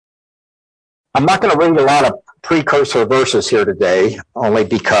I'm not going to read a lot of precursor verses here today, only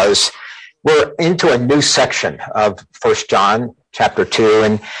because we're into a new section of 1 John chapter 2.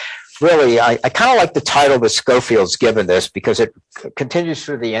 And really, I kind of like the title that Schofield's given this because it continues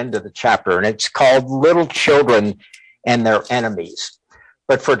through the end of the chapter, and it's called Little Children and Their Enemies.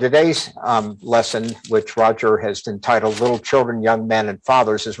 But for today's lesson, which Roger has entitled Little Children, Young Men, and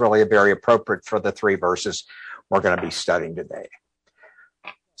Fathers, is really very appropriate for the three verses we're going to be studying today.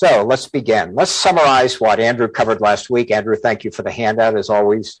 So let's begin. Let's summarize what Andrew covered last week. Andrew, thank you for the handout. As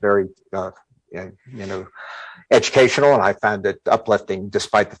always, very educational, and I found it uplifting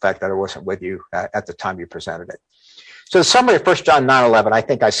despite the fact that I wasn't with you at the time you presented it. So the summary of 1 John 9:11, I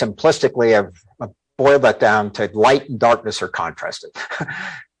think I simplistically have boiled that down to light and darkness are contrasted.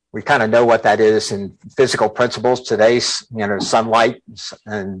 We kind of know what that is in physical principles today, sunlight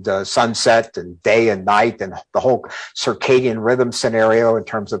and sunset and day and night and the whole circadian rhythm scenario in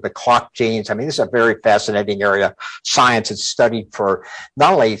terms of the clock genes. I mean, this is a very fascinating area. Science has studied for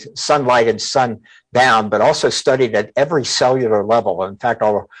not only sunlight and sundown, but also studied at every cellular level. In fact,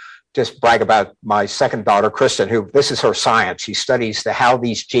 I'll just brag about my second daughter, Kristen, who this is her science. She studies how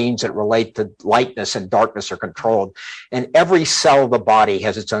these genes that relate to lightness and darkness are controlled. And every cell of the body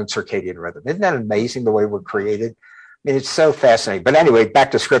has its own circadian rhythm. Isn't that amazing the way we're created? I mean, it's so fascinating. But anyway,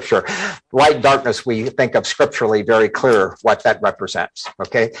 back to scripture. Light and darkness, we think of scripturally very clear what that represents.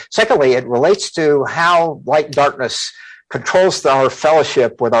 Okay. Secondly, it relates to how light and darkness controls our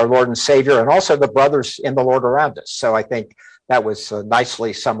fellowship with our Lord and Savior and also the brothers in the Lord around us. So I think that was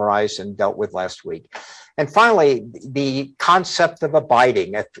nicely summarized and dealt with last week. And finally, the concept of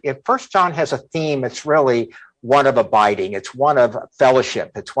abiding. If 1 John has a theme, it's really one of abiding. It's one of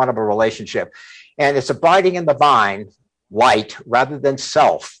fellowship. It's one of a relationship. And it's abiding in the vine, light, rather than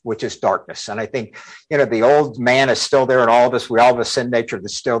self, which is darkness. And I think, the old man is still there in all of us. We all have a sin nature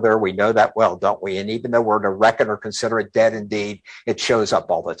that's still there. We know that well, don't we? And even though we're to reckon or consider it dead indeed, it shows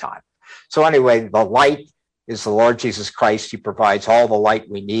up all the time. So anyway, the light is the Lord Jesus Christ. He provides all the light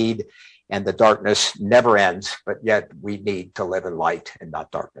we need, and the darkness never ends, but yet we need to live in light and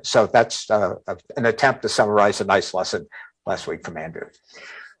not darkness. So that's an attempt to summarize a nice lesson last week from Andrew.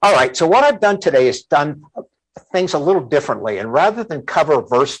 All right, so what I've done today is done things a little differently, and rather than cover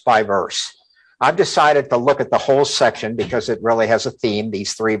verse by verse, I've decided to look at the whole section because it really has a theme,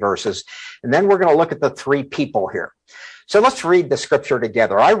 these three verses, and then we're going to look at the three people here. So let's read the scripture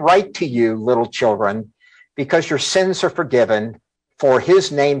together. I write to you, little children, because your sins are forgiven for his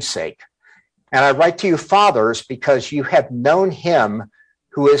name's sake. And I write to you, fathers, because you have known him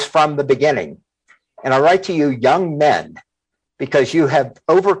who is from the beginning. And I write to you, young men, because you have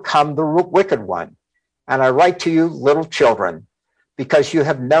overcome the wicked one. And I write to you, little children, because you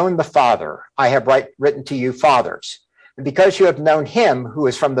have known the Father. I have written to you, fathers. And because you have known him who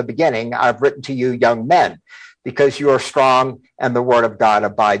is from the beginning, I've written to you, young men, because you are strong and the word of God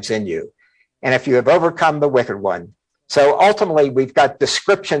abides in you. And if you have overcome the wicked one. So ultimately, we've got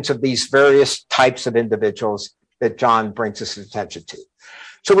descriptions of these various types of individuals that John brings us attention to.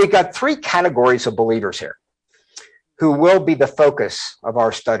 So we've got three categories of believers here who will be the focus of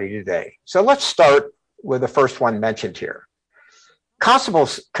our study today. So let's start with the first one mentioned here. Constable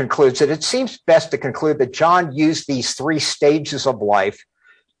concludes that it seems best to conclude that John used these three stages of life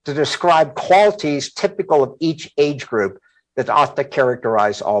to describe qualities typical of each age group that ought to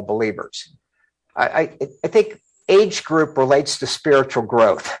characterize all believers. I think age group relates to spiritual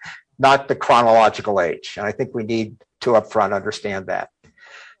growth, not the chronological age. And I think we need to upfront understand that.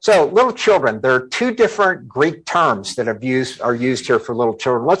 So little children, there are two different Greek terms that are used here for little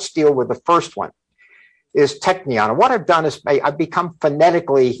children. Let's deal with the first one, is teknion. And what I've done is I've become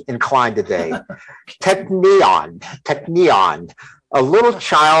phonetically inclined today. Teknion, a little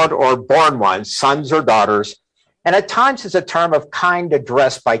child or born one, sons or daughters, and at times it's a term of kind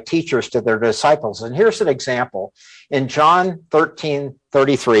address by teachers to their disciples. And here's an example. In John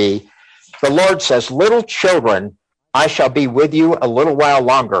 13:33, the Lord says, little children, I shall be with you a little while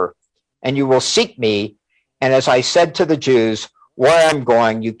longer, and you will seek me. And as I said to the Jews, where I'm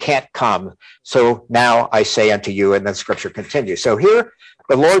going, you can't come. So now I say unto you, and then scripture continues. So here,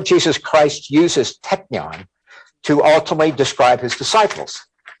 the Lord Jesus Christ uses teknion to ultimately describe his disciples.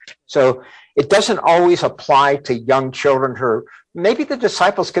 So it doesn't always apply to young children who maybe the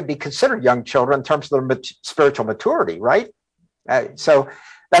disciples could be considered young children in terms of their spiritual maturity, right? So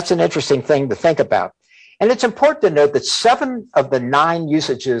that's an interesting thing to think about. And it's important to note that 7 of the 9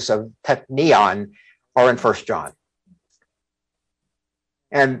 usages of teknion are in 1 John.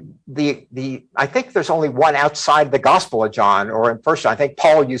 And I think there's only one outside the Gospel of John or in 1 John. I think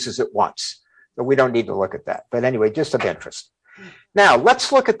Paul uses it once, but we don't need to look at that. But anyway, just of interest. Now,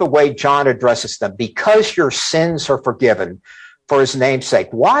 let's look at the way John addresses them. Because your sins are forgiven for his name's sake.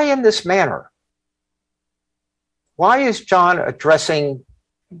 Why in this manner? Why is John addressing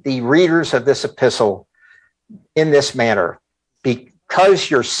the readers of this epistle in this manner? Because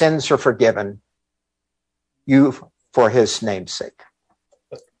your sins are forgiven you for his name's sake.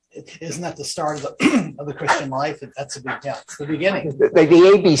 Isn't that the start of the Christian life? That's it's the beginning. The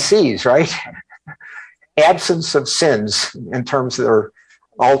ABCs, right? Absence of sins in terms of their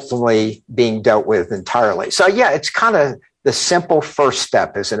ultimately being dealt with entirely. So yeah, it's kind of the simple first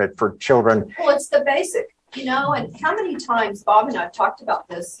step, isn't it, for children? Well, it's the basic, and how many times Bob and I have talked about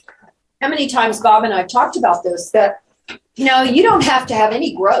this, that, you don't have to have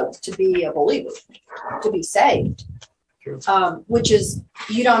any growth to be a believer, to be saved. Which is,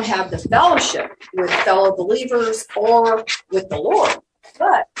 you don't have the fellowship with fellow believers or with the Lord.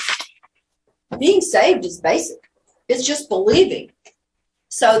 But being saved is basic. It's just believing.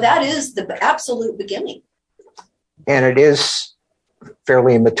 So that is the absolute beginning. And it is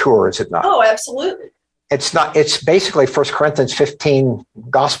fairly immature, is it not? Oh, absolutely. It's not. It's basically 1 Corinthians 15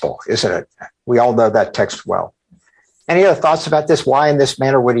 gospel, isn't it? We all know that text well. Any other thoughts about this? Why in this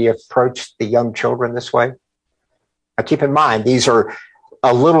manner would he approach the young children this way? Now, keep in mind, these are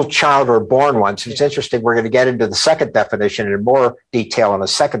a little child or born ones. It's interesting. We're going to get into the second definition in more detail in a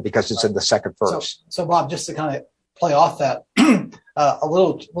second because it's in the second verse. So Bob, just to kind of play off that, a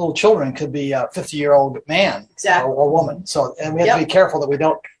little children could be a 50-year-old man or woman. So, and we have to be careful that we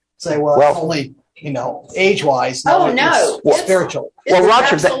don't say, well only, age-wise. No, no. It's spiritual. Well,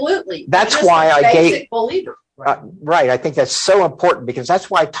 Roger, absolutely. That's why I gave... believer. Right. I think that's so important because that's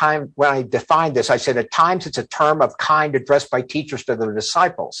why when I defined this, I said at times it's a term of kind addressed by teachers to their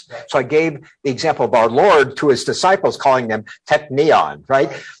disciples. Right. So I gave the example of our Lord to his disciples, calling them tekneon,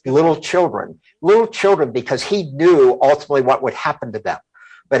 right? Little children, because he knew ultimately what would happen to them.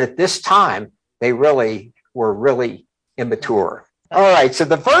 But at this time, they were really immature. All right. So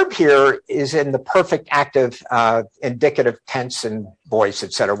the verb here is in the perfect active, indicative tense and voice,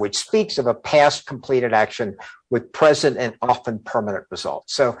 et cetera, which speaks of a past completed action with present and often permanent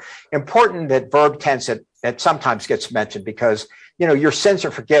results. So important that verb tense that sometimes gets mentioned because, your sins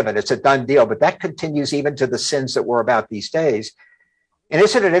are forgiven. It's a done deal, but that continues even to the sins that we're about these days. And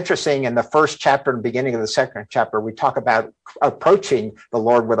isn't it interesting in the first chapter and beginning of the second chapter, we talk about approaching the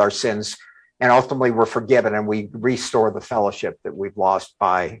Lord with our sins. And ultimately, we're forgiven and we restore the fellowship that we've lost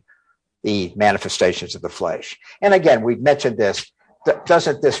by the manifestations of the flesh. And again, we've mentioned this.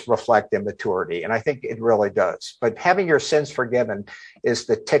 Doesn't this reflect immaturity? And I think it really does. But having your sins forgiven is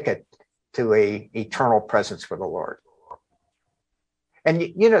the ticket to a eternal presence with the Lord. And,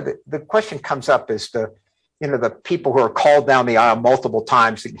 the question comes up is the people who are called down the aisle multiple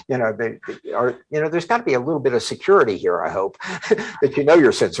times, there's got to be a little bit of security here, I hope, that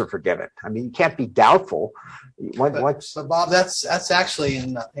your sins are forgiven. I mean, you can't be doubtful. But Bob, that's actually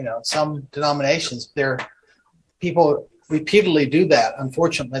in, some denominations, people repeatedly do that.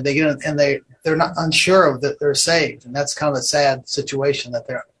 Unfortunately, they get and they're not unsure of that they're saved. And that's kind of a sad situation that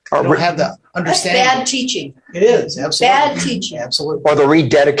they don't have that understanding. That's bad teaching. It is, absolutely. Bad teaching. Absolutely. Or the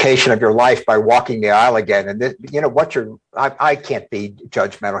rededication of your life by walking the aisle again. And I can't be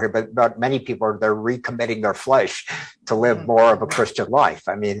judgmental here, but many people they're recommitting their flesh to live more of a Christian life.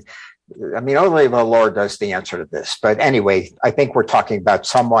 I mean, only the Lord knows the answer to this. But anyway, I think we're talking about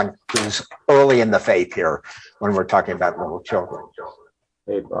someone who's early in the faith here when we're talking about little children.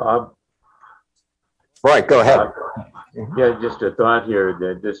 Hey, Bob. Right, go ahead. Yeah, just a thought here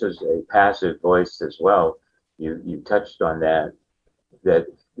that this is a passive voice as well. You touched on that the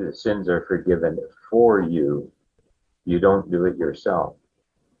sins are forgiven for you. You don't do it yourself.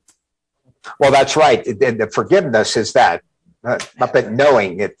 Well, that's right. The forgiveness is that. But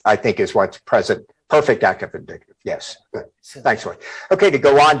knowing it, I think, is what's present. Perfect active indicative. Yes. Good. Thanks, Roy. Okay, to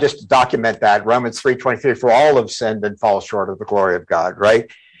go on, just to document that, Romans 3:23, for all have sinned and fall short of the glory of God, right?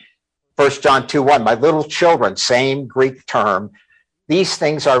 1 John 2:1, my little children, same Greek term, these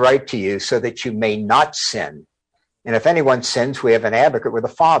things I write to you so that you may not sin. And if anyone sins, we have an advocate with the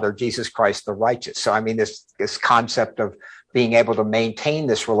Father, Jesus Christ the righteous. So, this concept of being able to maintain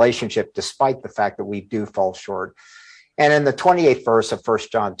this relationship despite the fact that we do fall short. And in the 28th verse of 1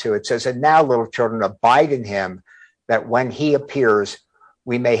 John 2, it says, and now, little children, abide in him, that when he appears,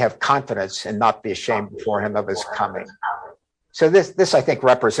 we may have confidence and not be ashamed before him of his coming. So this, I think,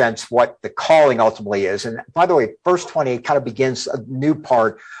 represents what the calling ultimately is. And by the way, verse 28 kind of begins a new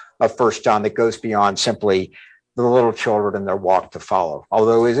part of 1 John that goes beyond simply the little children and their walk to follow,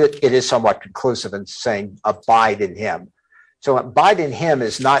 although it is somewhat conclusive in saying abide in him. So abide in him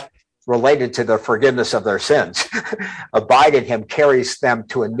is not related to the forgiveness of their sins. Abide in him carries them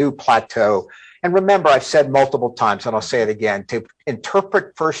to a new plateau. And remember, I've said multiple times, and I'll say it again, to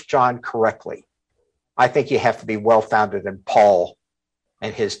interpret 1 John correctly, I think you have to be well-founded in Paul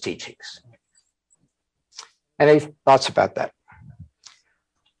and his teachings. Any thoughts about that?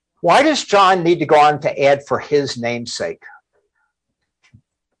 Why does John need to go on to add for his name's sake?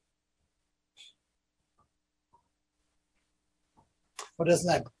 Well,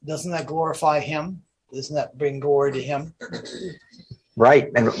 doesn't that glorify him? Doesn't that bring glory to him? Right.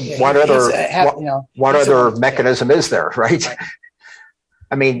 And what other mechanism is there, right?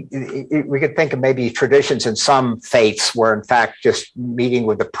 I mean, we could think of maybe traditions in some faiths where, in fact, just meeting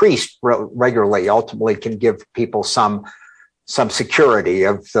with the priest regularly ultimately can give people some security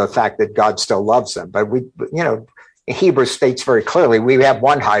of the fact that God still loves them. But Hebrews states very clearly, we have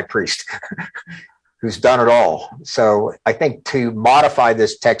one high priest who's done it all. So I think to modify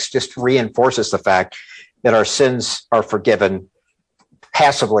this text just reinforces the fact that our sins are forgiven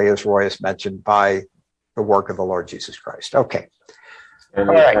passively, as Roy has mentioned, by the work of the Lord Jesus Christ. Okay.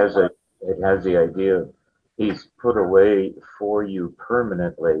 And it has the idea he's put away for you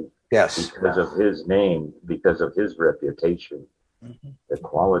permanently. Yes. Because of his name, because of his reputation, the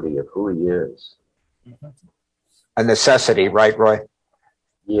quality of who he is. A necessity, right, Roy?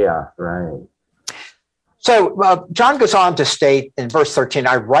 Yeah, right. So John goes on to state in verse 13,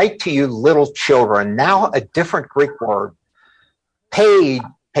 I write to you little children, now a different Greek word, paideon,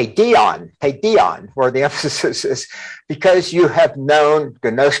 where the emphasis is, because you have known,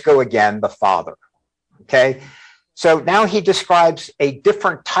 gnosko again, the Father. Okay? So now he describes a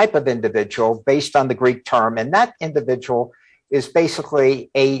different type of individual based on the Greek term, and that individual is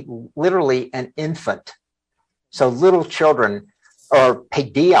basically literally an infant. So little children, or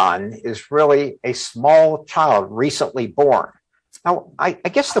paideon, is really a small child recently born. Now, I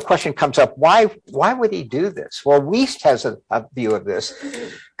guess the question comes up, why would he do this? Well, Wiest has a view of this.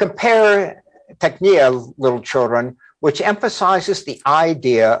 Compare teknia, little children, which emphasizes the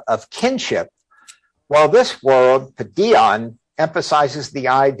idea of kinship, while this word, paideon, emphasizes the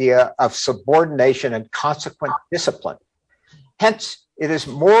idea of subordination and consequent discipline. Hence, it's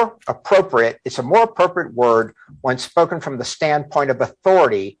a more appropriate word when spoken from the standpoint of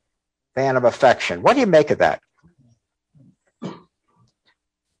authority than of affection. What do you make of that?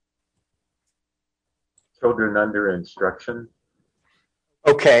 Children under instruction.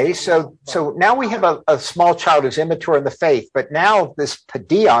 Okay, so now we have a small child who's immature in the faith, but now this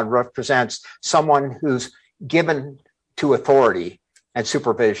paideon represents someone who's given to authority and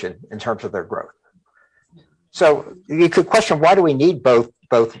supervision in terms of their growth. So you could question, why do we need both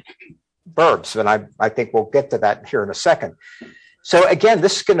verbs? And I think we'll get to that here in a second. So again,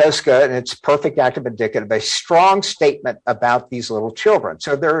 this is gnoska, and it's perfect active indicative, a strong statement about these little children.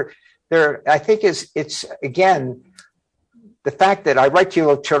 So I think it's again, the fact that I write to you,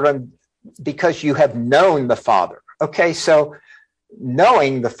 little children, because you have known the Father. Okay, so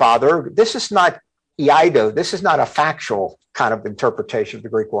knowing the Father, this is not eido, this is not a factual kind of interpretation of the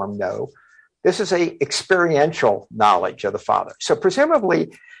Greek word know. This is a experiential knowledge of the Father. So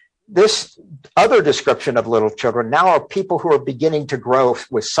presumably, this other description of little children now are people who are beginning to grow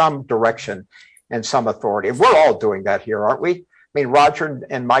with some direction and some authority. And we're all doing that here, aren't we? I mean, Roger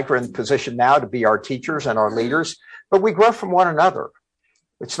and Mike are in position now to be our teachers and our leaders, but we grow from one another.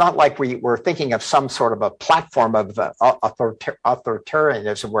 It's not like we're thinking of some sort of a platform of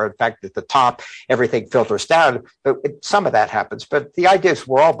authoritarianism where, in fact, at the top, everything filters down. But some of that happens. But the idea is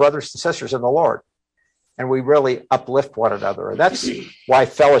we're all brothers and sisters in the Lord, and we really uplift one another. And that's why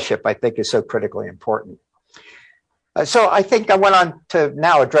fellowship, I think, is so critically important. So I think I went on to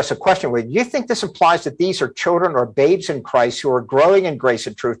now address a question. Do you think this implies that these are children or babes in Christ who are growing in grace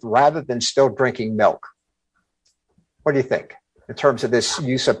and truth rather than still drinking milk? What do you think in terms of this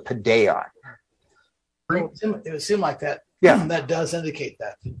use of paideon? It would seem like that. Yeah. That does indicate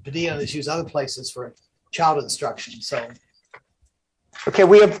that. Paideon is used other places for child instruction. So, okay,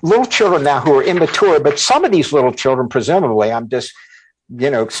 we have little children now who are immature, but some of these little children, presumably, I'm just,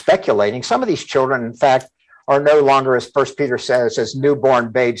 speculating, some of these children, in fact, are no longer, as 1 Peter says, as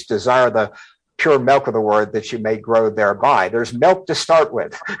newborn babes desire the pure milk of the word that you may grow thereby. There's milk to start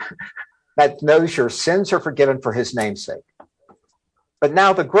with that knows your sins are forgiven for his name's sake. But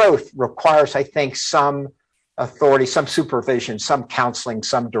now the growth requires, I think, some authority, some supervision, some counseling,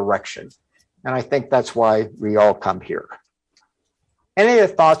 some direction. And I think that's why we all come here. Any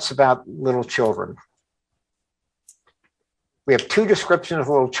other thoughts about little children? We have two descriptions of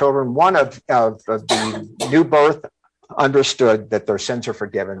little children. One of the new birth, understood that their sins are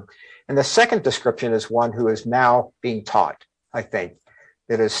forgiven. And the second description is one who is now being taught, I think,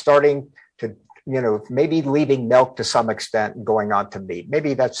 It is starting to, maybe leaving milk to some extent and going on to meat.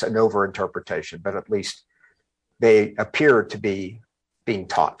 Maybe that's an overinterpretation, but at least they appear to be being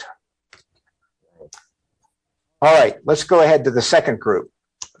taught. All right, let's go ahead to the second group,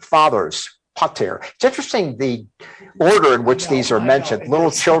 fathers, pater. It's interesting the order in which these are mentioned.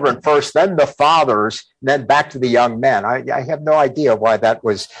 Little children first, then the fathers, then back to the young men. I have no idea why that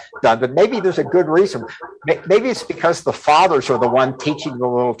was done, but maybe there's a good reason. Maybe it's because the fathers are the one teaching the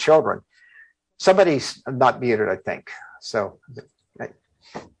little children. Somebody's not muted, I think. So,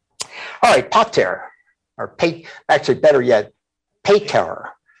 all right, pater, or actually better yet, pater.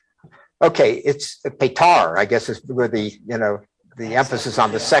 Okay, it's pater, I guess, is where the emphasis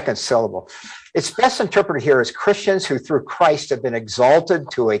on the second syllable. It's best interpreted here as Christians who through Christ have been exalted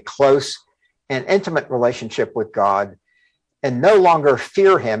to a close and intimate relationship with God and no longer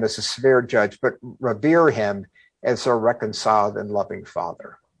fear him as a severe judge, but revere him as a reconciled and loving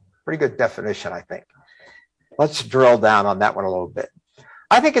father. Pretty good definition, I think. Let's drill down on that one a little bit.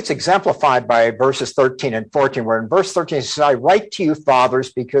 I think it's exemplified by verses 13 and 14, where in verse 13 it says, I write to you,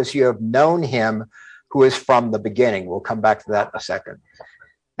 fathers, because you have known him who is from the beginning. We'll come back to that in a second.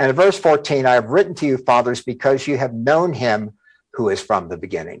 And in verse 14, I have written to you, fathers, because you have known him who is from the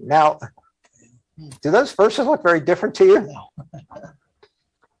beginning. Now, do those verses look very different to you?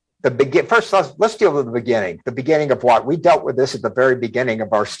 First, let's deal with the beginning. The beginning of what? We dealt with this at the very beginning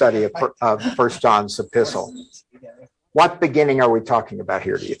of our study of 1 John's epistle. What beginning are we talking about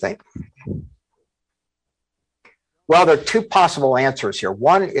here, do you think? Well, there are two possible answers here.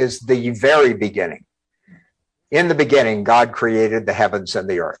 One is the very beginning. In the beginning, God created the heavens and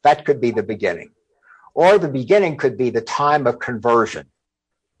the earth. That could be the beginning. Or the beginning could be the time of conversion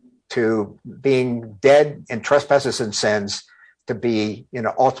to being dead in trespasses and sins, to be,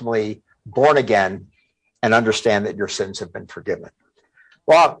 ultimately born again and understand that your sins have been forgiven.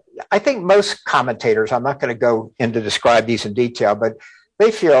 Well, I think most commentators, I'm not going to go in to describe these in detail, but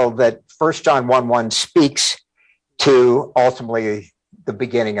they feel that 1 John 1:1 speaks to ultimately the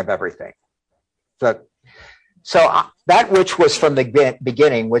beginning of everything. So that which was from the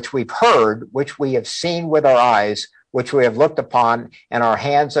beginning, which we've heard, which we have seen with our eyes, which we have looked upon and our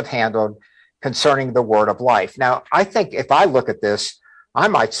hands have handled concerning the word of life. Now, I think if I look at this, I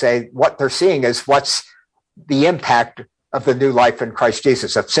might say what they're seeing is what's the impact of the new life in Christ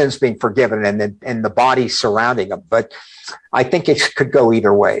Jesus, of sins being forgiven and the body surrounding them. But I think it could go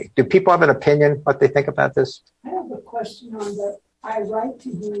either way. Do people have an opinion what they think about this? I have a question on the I write to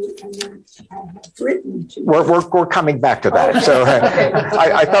you and then I have written to you. We're coming back to that. So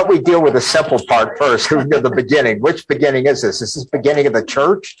I thought we'd deal with the simple part first. The beginning. Which beginning is this? Is this the beginning of the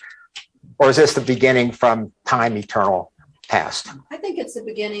church? Or is this the beginning from time eternal past? I think it's the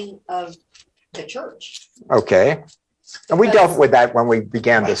beginning of the church. Okay. And we dealt with that when we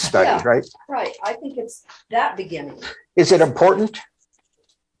began this study, right? Right. I think it's that beginning. Is it important?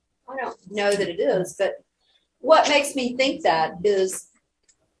 I don't know that it is, but what makes me think that is,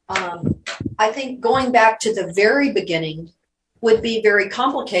 I think going back to the very beginning would be very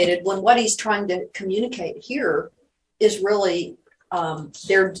complicated when what he's trying to communicate here is really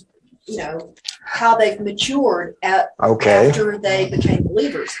their, how they've matured after they became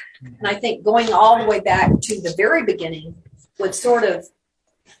believers. And I think going all the way back to the very beginning would sort of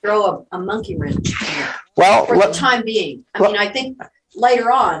throw a monkey wrench for the time being. I think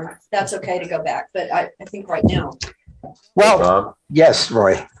later on that's okay to go back, but I think right now. Well, Bob, yes,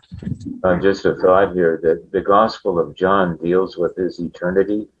 Roy. Just a thought here that the Gospel of John deals with his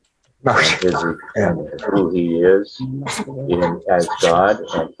eternity, and who he is as God,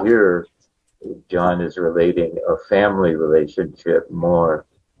 and here John is relating a family relationship more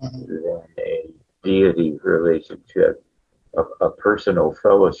than a deity relationship, a personal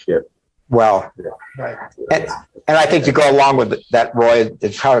fellowship. Well, Right. and I think to go along with that, Roy,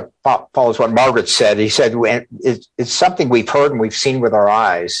 it kind of follows what Margaret said. He said it's something we've heard and we've seen with our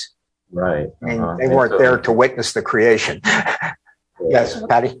eyes. Right. They weren't there to witness the creation. Yes,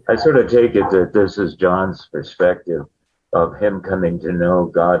 Patty? I sort of take it that this is John's perspective of him coming to know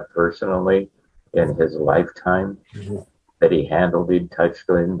God personally in his lifetime, that he handled him, touched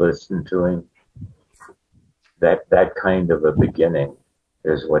him, listened to him. That kind of a beginning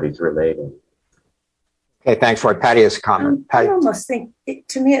is what he's relating. Okay, thanks, Roy. Patty has a comment. I almost think,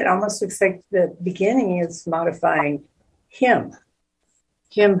 to me, it almost looks like the beginning is modifying him.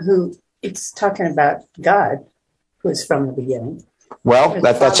 Him who, it's talking about God, who is from the beginning. Well,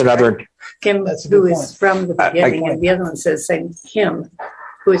 that's another. Him who is from the beginning, and the other one says saying him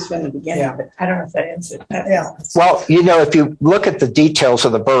who is from the beginning. Yeah. But I don't know if that answered. Yeah. Well, if you look at the details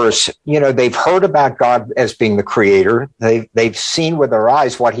of the verse, they've heard about God as being the creator. They've seen with their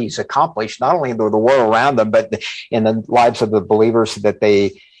eyes what he's accomplished, not only in the world around them, but in the lives of the believers that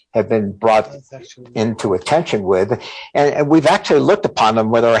they have been brought into attention with. And we've actually looked upon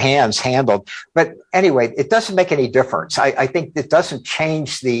them with our hands handled. But anyway, it doesn't make any difference. I think it doesn't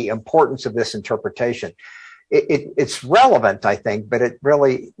change the importance of this interpretation. It's relevant, I think, but it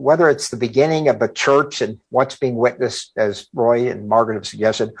really, whether it's the beginning of the church and what's being witnessed, as Roy and Margaret have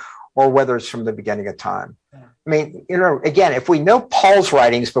suggested, or whether it's from the beginning of time. I mean, again, if we know Paul's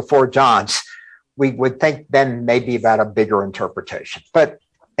writings before John's, we would think then maybe about a bigger interpretation. But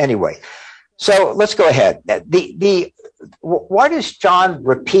anyway, so let's go ahead. Why does John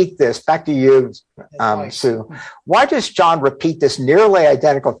repeat this? Back to you, Sue. Why does John repeat this nearly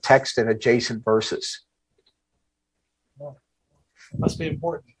identical text in adjacent verses? Must be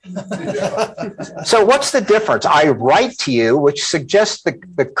important. So what's the difference? I write to you, which suggests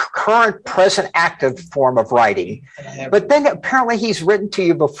the current present active form of writing, but then apparently he's written to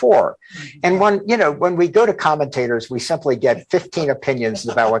you before. And when we go to commentators, we simply get 15 opinions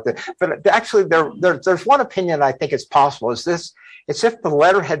about but actually there's one opinion I think is possible is this: it's if the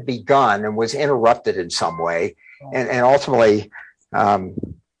letter had begun and was interrupted in some way and ultimately,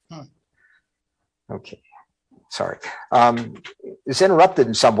 okay. Sorry, is interrupted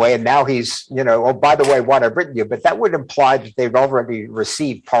in some way, and now he's, oh, by the way, what I've written you, but that would imply that they've already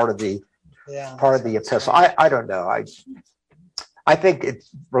received part of the epistle. I don't know. I think it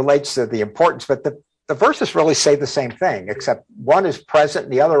relates to the importance, but the verses really say the same thing, except one is present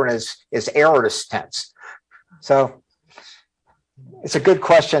and the other one is aorist tense. So it's a good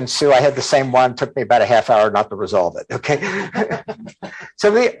question, Sue. I had the same one. It took me about a half hour not to resolve it. Okay.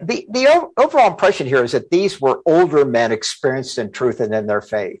 So the overall impression here is that these were older men experienced in truth and in their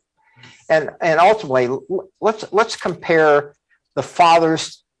faith. And ultimately, let's compare the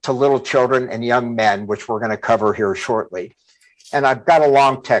fathers to little children and young men, which we're going to cover here shortly. And I've got a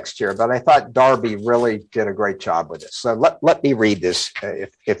long text here, but I thought Darby really did a great job with this. So let me read this,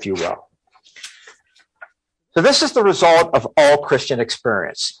 if you will. So this is the result of all Christian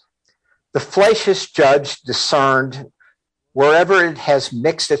experience. The flesh is judged, discerned, wherever it has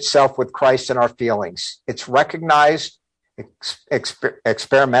mixed itself with Christ in our feelings. It's recognized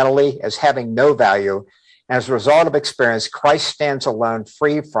experimentally as having no value. As a result of experience, Christ stands alone,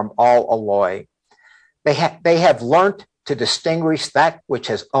 free from all alloy. They have learned to distinguish that which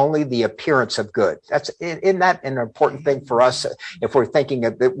has only the appearance of good. Isn't that an important thing for us if we're thinking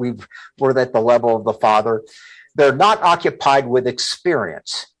that we're at the level of the Father? They're not occupied with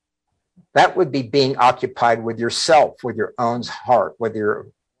experience. That would be being occupied with yourself, with your own heart, with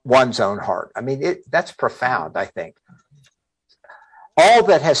one's own heart. I mean, that's profound, I think. All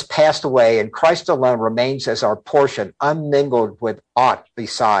that has passed away and Christ alone remains as our portion, unmingled with aught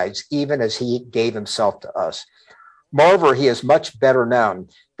besides, even as he gave himself to us. Moreover, he is much better known.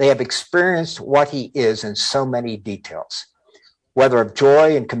 They have experienced what he is in so many details, whether of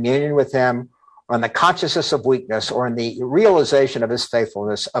joy and communion with him, or in the consciousness of weakness, or in the realization of his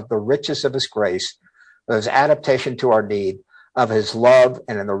faithfulness, of the riches of his grace, of his adaptation to our need, of his love,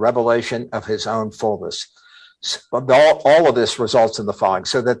 and in the revelation of his own fullness. So all of this results in the following,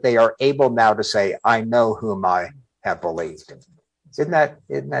 so that they are able now to say, I know whom I have believed. Isn't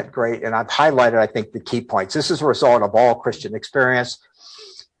that great? And I've highlighted, I think, the key points. This is a result of all Christian experience.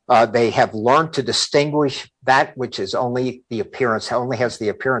 They have learned to distinguish that which is only has the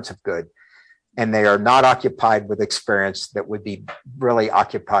appearance of good. And they are not occupied with experience that would be really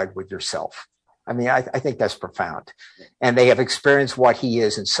occupied with yourself. I mean, I think that's profound. And they have experienced what he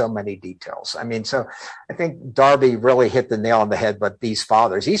is in so many details. I mean, so I think Darby really hit the nail on the head with these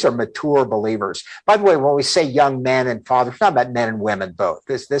fathers. These are mature believers. By the way, when we say young men and fathers, it's not about men and women both.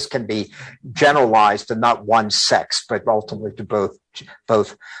 This can be generalized to not one sex, but ultimately to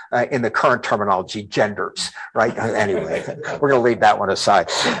both in the current terminology, genders, right? Anyway, we're going to leave that one aside.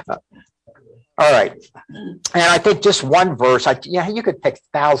 All right. And I think just one verse, you could pick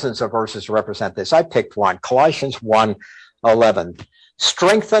thousands of verses to represent this. I picked one, Colossians 1:11.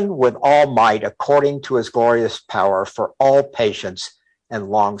 Strengthened with all might according to his glorious power for all patience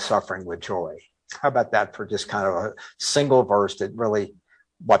and long suffering with joy. How about that for just kind of a single verse that really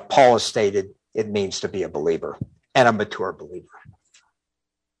what Paul has stated it means to be a believer and a mature believer.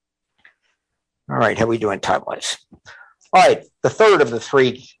 All right. How are we doing time-wise? All right. The third of the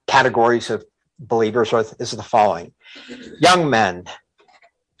three categories of believers is the following. Young men,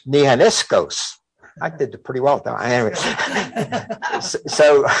 neoniskos, I did pretty well though. Anyway,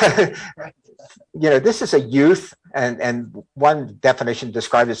 so this is a youth, and one definition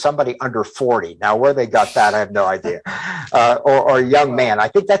described as somebody under 40. Now, where they got that, I have no idea. Or a young man. I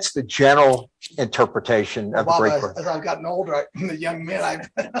think that's the general interpretation of the Greek word. As I've gotten older, the young men,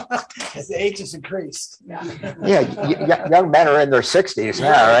 as the age has increased. Yeah, young men are in their 60s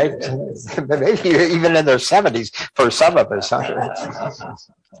now, right? Maybe even in their 70s for some of us.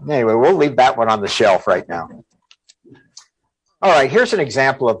 Anyway, we'll leave that one on the shelf right now. All right, here's an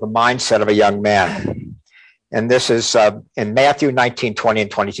example of the mindset of a young man. And this is in Matthew 19, 20,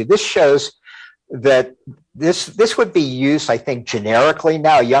 and 22. This shows that this would be used, I think, generically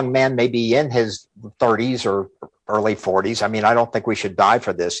now. A young man may be in his 30s or early 40s. I mean, I don't think we should die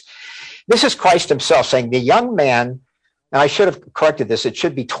for this. This is Christ himself saying the young man, and I should have corrected this, it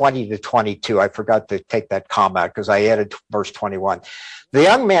should be 20 to 22. I forgot to take that comma out because I added verse 21. The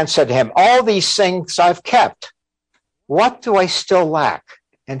young man said to him, all these things I've kept. What do I still lack?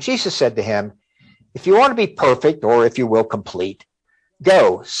 And Jesus said to him, if you want to be perfect, or if you will, complete,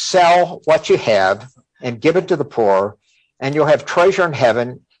 go, sell what you have and give it to the poor, and you'll have treasure in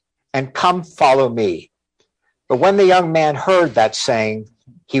heaven, and come follow me. But when the young man heard that saying,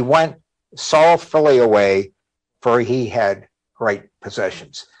 he went sorrowfully away, for he had great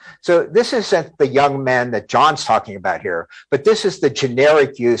possessions. So this isn't the young man that John's talking about here, but this is the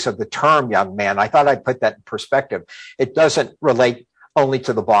generic use of the term young man. I thought I'd put that in perspective. It doesn't relate only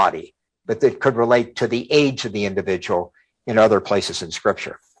to the body, but it could relate to the age of the individual in other places in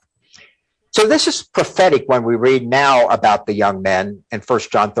Scripture. So this is prophetic when we read now about the young men in 1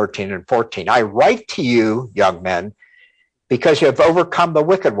 John 13 and 14. I write to you, young men, because you have overcome the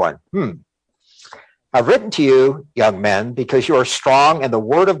wicked one. I've written to you, young men, because you are strong and the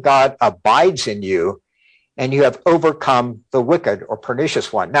word of God abides in you, and you have overcome the wicked or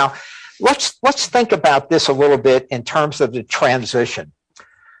pernicious one. Now, let's think about this a little bit in terms of the transition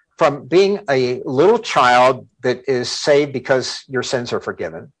from being a little child that is saved because your sins are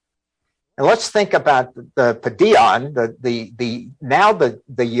forgiven. And let's think about the paidion,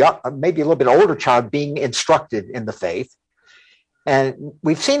 the young, maybe a little bit older child being instructed in the faith. And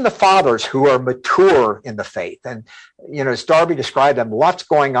we've seen the fathers who are mature in the faith. And, as Darby described them, lots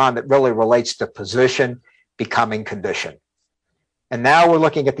going on that really relates to position becoming condition. And now we're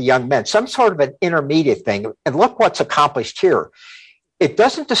looking at the young men, some sort of an intermediate thing. And look what's accomplished here. It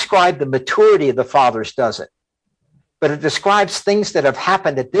doesn't describe the maturity of the fathers, does it? But it describes things that have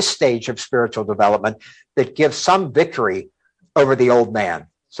happened at this stage of spiritual development that give some victory over the old man.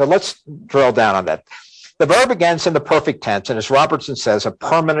 So let's drill down on that. The verb begins in the perfect tense, and as Robertson says, a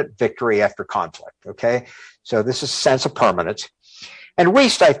permanent victory after conflict, okay? So this is a sense of permanence. And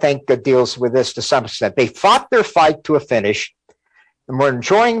Wiest, I think, deals with this to some extent. They fought their fight to a finish and were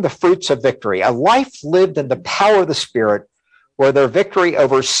enjoying the fruits of victory, a life lived in the power of the Spirit where their victory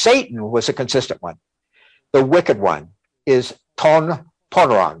over Satan was a consistent one. The wicked one is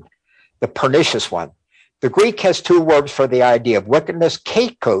poneron, the pernicious one. The Greek has two words for the idea of wickedness,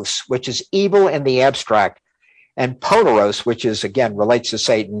 kakos, which is evil in the abstract, and poneros, which is, again, relates to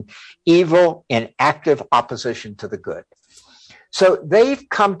Satan, evil in active opposition to the good. So they've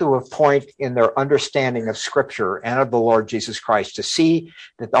come to a point in their understanding of Scripture and of the Lord Jesus Christ to see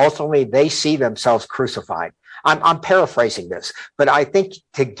that ultimately they see themselves crucified. I'm paraphrasing this, but I think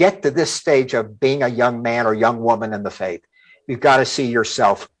to get to this stage of being a young man or young woman in the faith, you've got to see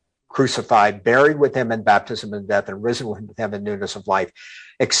yourself crucified, buried with him in baptism and death, and risen with him in newness of life.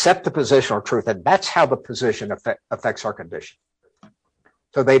 Accept the positional truth, and that's how the position affects our condition.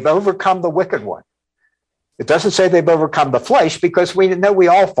 So they've overcome the wicked one. It doesn't say they've overcome the flesh, because we know we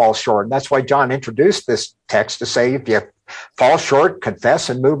all fall short, and that's why John introduced this text to say if you fall short, confess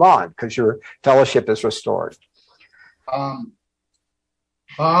and move on, because your fellowship is restored.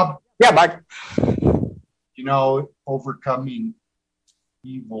 Bob? Yeah, Mike. Overcoming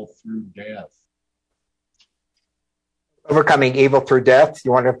evil through death. Overcoming evil through death.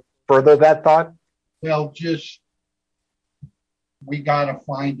 You want to further that thought? Well, we got to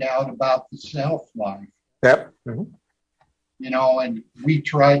find out about the self-life. Yep. Mm-hmm. And we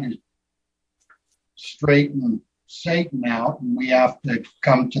try to straighten Satan out, and we have to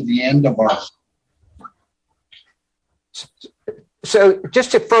come to the end of our. So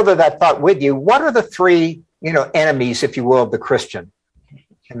just to further that thought with you, what are the three, enemies, if you will, of the Christian?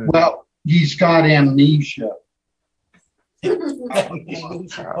 Well, he's got amnesia.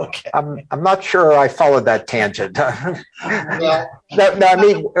 Okay. I'm not sure I followed that tangent. Well,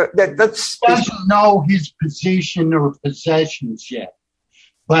 that's doesn't know his position or possessions yet,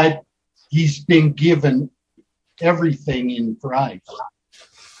 but he's been given everything in Christ.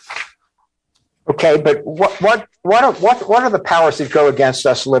 Okay, but what are the powers that go against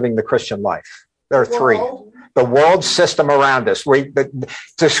us living the Christian life? There are three. The world system around us.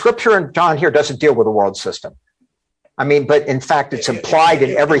 The scripture in John here doesn't deal with the world system. I mean, but in fact, it's implied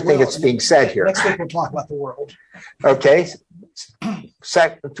in everything that's being said here. Next week we'll talk about the world. Okay.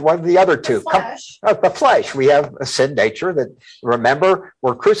 What are the other two? The flesh. We have a sin nature that, remember,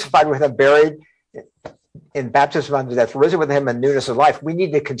 we're crucified with him, buried in baptism unto death, risen with him in newness of life. We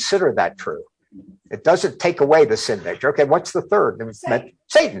need to consider that true. It doesn't take away the sin nature. Okay, what's the third?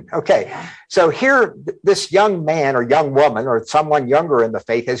 Satan. Okay. Yeah. So here, this young man or young woman or someone younger in the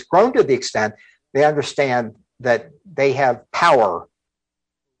faith has grown to the extent they understand that they have power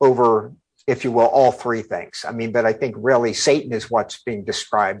over, if you will, all three things. I mean, but I think really Satan is what's being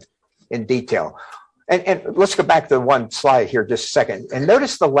described in detail. And let's go back to one slide here just a second. And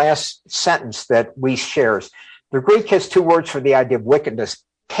notice the last sentence that we shares. The Greek has two words for the idea of wickedness,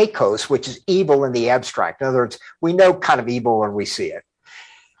 kakos, which is evil in the abstract. In other words, we know kind of evil when we see it.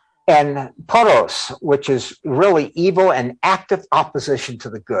 And poros, which is really evil and active opposition to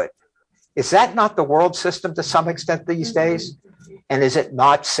the good. Is that not the world system to some extent these days? And is it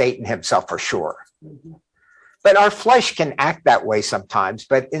not Satan himself for sure? But our flesh can act that way sometimes.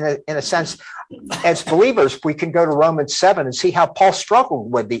 But in a sense, as believers, we can go to Romans 7 and see how Paul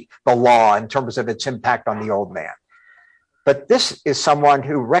struggled with the law in terms of its impact on the old man. But this is someone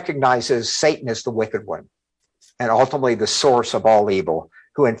who recognizes Satan as the wicked one and ultimately the source of all evil,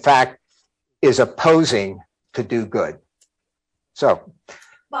 who in fact is opposing to do good. So,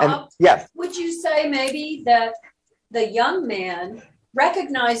 Bob, would you say maybe that the young man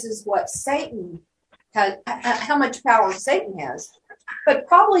recognizes what Satan has, how much power Satan has, but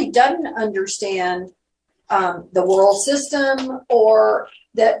probably doesn't understand the world system, or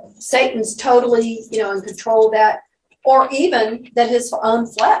that Satan's totally, in control of that, or even that his own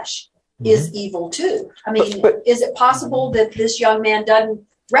flesh is evil too. I mean, is it possible that this young man doesn't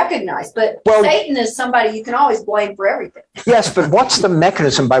recognize? But Satan is somebody you can always blame for everything. Yes, but what's the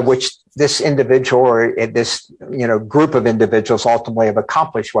mechanism by which this individual or this group of individuals ultimately have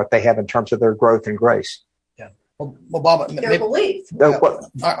accomplished what they have in terms of their growth and grace? Yeah. Well, Bob, their belief.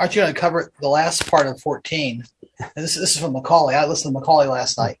 Aren't you going to cover the last part of 14? And this is from Macaulay. I listened to Macaulay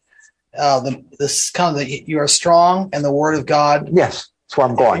last night. You are strong and the word of God. Yes. That's where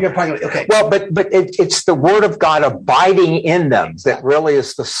I'm going. You're probably, okay. Well, but it's the word of God abiding in them that really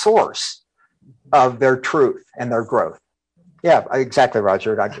is the source of their truth and their growth. Yeah, exactly,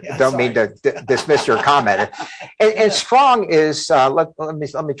 Roger. I don't mean to dismiss your comment. And strong is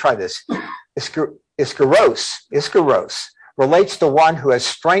let me try this. Iskaros relates to one who has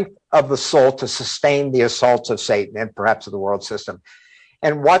strength of the soul to sustain the assaults of Satan and perhaps of the world system.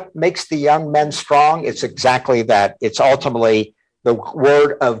 And what makes the young men strong? It's exactly that. It's ultimately the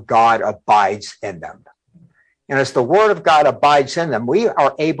word of God abides in them. And as the word of God abides in them, we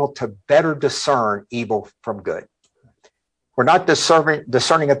are able to better discern evil from good. We're not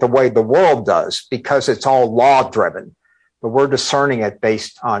discerning it the way the world does because it's all law driven, but we're discerning it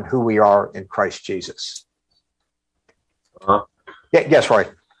based on who we are in Christ Jesus. Yes, Roy.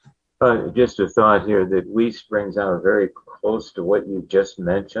 Just a thought here that Weiss brings out very close to what you just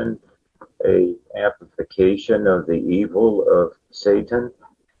mentioned, a amplification of the evil of Satan,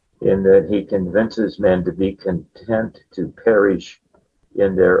 in that he convinces men to be content to perish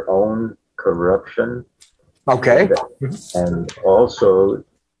in their own corruption. Okay. And also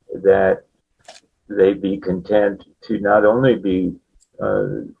that they be content to not only be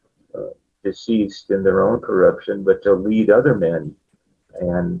deceased in their own corruption, but to lead other men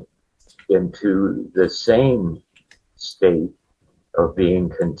and into the same state of being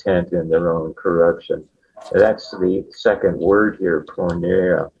content in their own corruption. That's the second word here,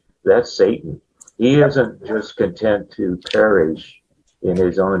 porneia. That's Satan. He isn't just content to perish in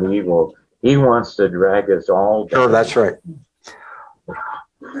his own evil. He wants to drag us all down. Sure, that's right.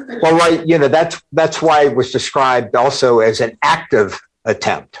 Well, right, that's why it was described also as an active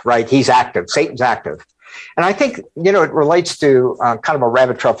attempt, right? He's active. Satan's active. And I think, it relates to kind of a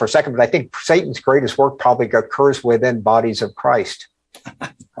rabbit trail for a second, but I think Satan's greatest work probably occurs within bodies of Christ.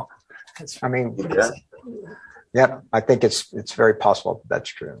 I mean, I think it's very possible that's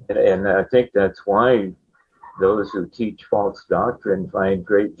true. And I think that's why those who teach false doctrine find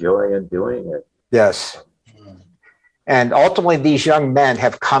great joy in doing it. Yes. And ultimately, these young men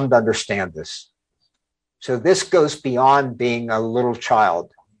have come to understand this. So this goes beyond being a little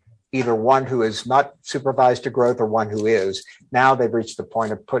child, either one who is not supervised to growth or one who is. Now they've reached the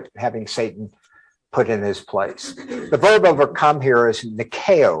point of having Satan put in his place. The verb overcome here is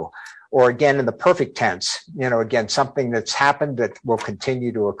nikeo, or again in the perfect tense, again, something that's happened that will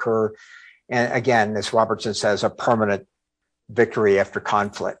continue to occur. And again, as Robertson says, a permanent victory after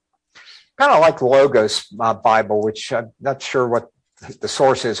conflict. Kind of like the Logos Bible, which I'm not sure what the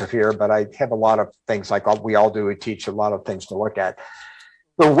source is of here, but I have a lot of things like we all do. We teach a lot of things to look at.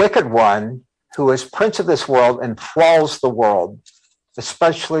 The wicked one, who is prince of this world, enthralls the world,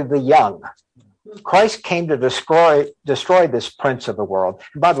 especially the young. Christ came to destroy this prince of the world.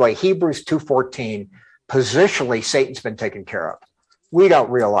 And by the way, Hebrews 2:14, positionally, Satan's been taken care of. We don't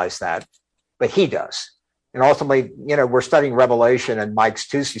realize that, but he does. And ultimately, we're studying Revelation, and Mike's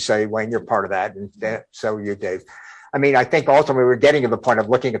Tuesday study, Wayne, you're part of that, and so are you, Dave. I mean, I think ultimately we're getting to the point of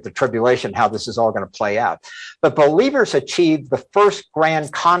looking at the tribulation, how this is all going to play out. But believers achieve the first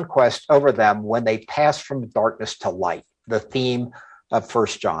grand conquest over them when they pass from darkness to light, the theme of 1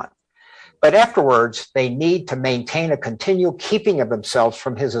 John. But afterwards, they need to maintain a continual keeping of themselves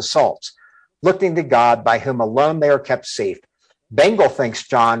from his assaults, looking to God by whom alone they are kept safe. Bengel thinks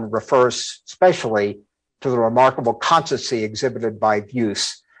John refers especially to the remarkable constancy exhibited by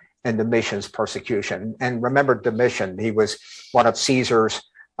Buse and Domitian's persecution. And remember Domitian, he was one of Caesar's,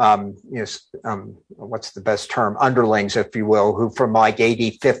 what's the best term, underlings, if you will, who from like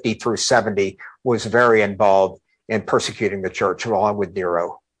AD 50 through 70 was very involved in persecuting the church along with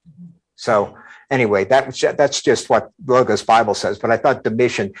Nero. So anyway, that's just what Logos Bible says. But I thought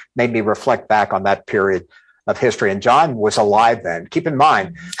Domitian made me reflect back on that period of history. And John was alive then. Keep in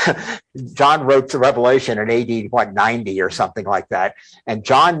mind, John wrote the Revelation in AD 90 or something like that. And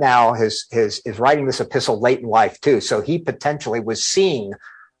John now is writing this epistle late in life too. So he potentially was seeing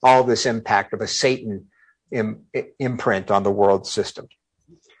all this impact of a Satan imprint on the world system.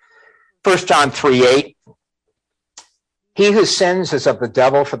 1 John 3:8. He who sins is of the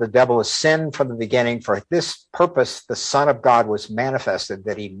devil, for the devil has sinned from the beginning. For this purpose, the Son of God was manifested,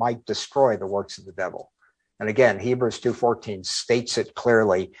 that he might destroy the works of the devil. And again, Hebrews 2:14 states it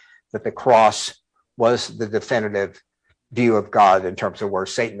clearly that the cross was the definitive view of God in terms of where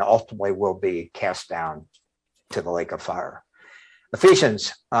Satan ultimately will be cast down to the lake of fire.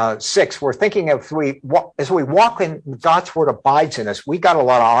 Ephesians 6, we're thinking of as we walk in, God's word abides in us, we got a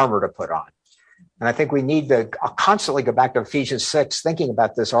lot of armor to put on. And I think we need to constantly go back to Ephesians 6, thinking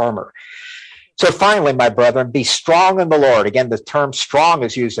about this armor. So finally, my brethren, be strong in the Lord. Again, the term strong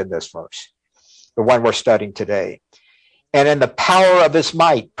is used in this verse, the one we're studying today. And in the power of his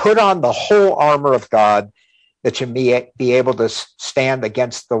might, put on the whole armor of God, that you may be able to stand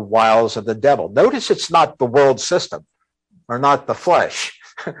against the wiles of the devil. Notice it's not the world system or not the flesh.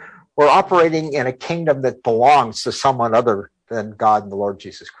 We're operating in a kingdom that belongs to someone other than God and the Lord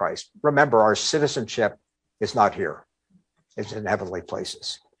Jesus Christ. Remember, our citizenship is not here. It's in heavenly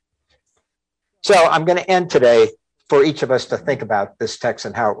places. So I'm going to end today for each of us to think about this text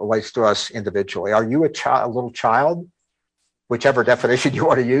and how it relates to us individually. Are you a little child? Whichever definition you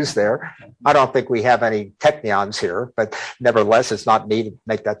want to use there. I don't think we have any technions here, but nevertheless, it's not me to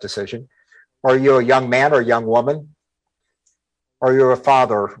make that decision. Are you a young man or a young woman? Are you a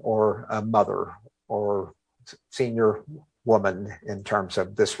father or a mother or senior woman in terms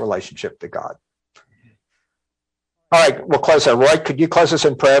of this relationship to God? All right, we'll close there. Roy, could you close us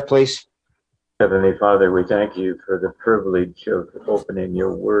in prayer, please? Heavenly Father, we thank you for the privilege of opening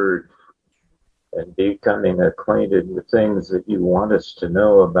your word and becoming acquainted with things that you want us to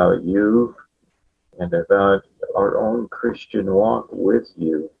know about you and about our own Christian walk with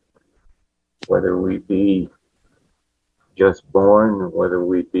you, whether we be just born, whether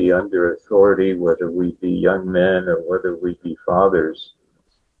we be under authority, whether we be young men, or whether we be fathers,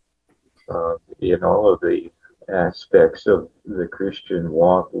 in all of the aspects of the Christian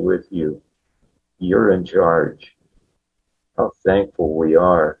walk with you. You're in charge. How thankful we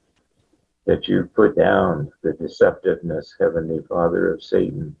are that you put down the deceptiveness, Heavenly Father, of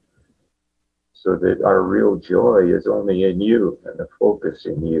Satan, so that our real joy is only in you and the focus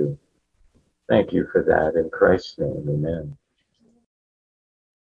in you. Thank you for that. In Christ's name, amen.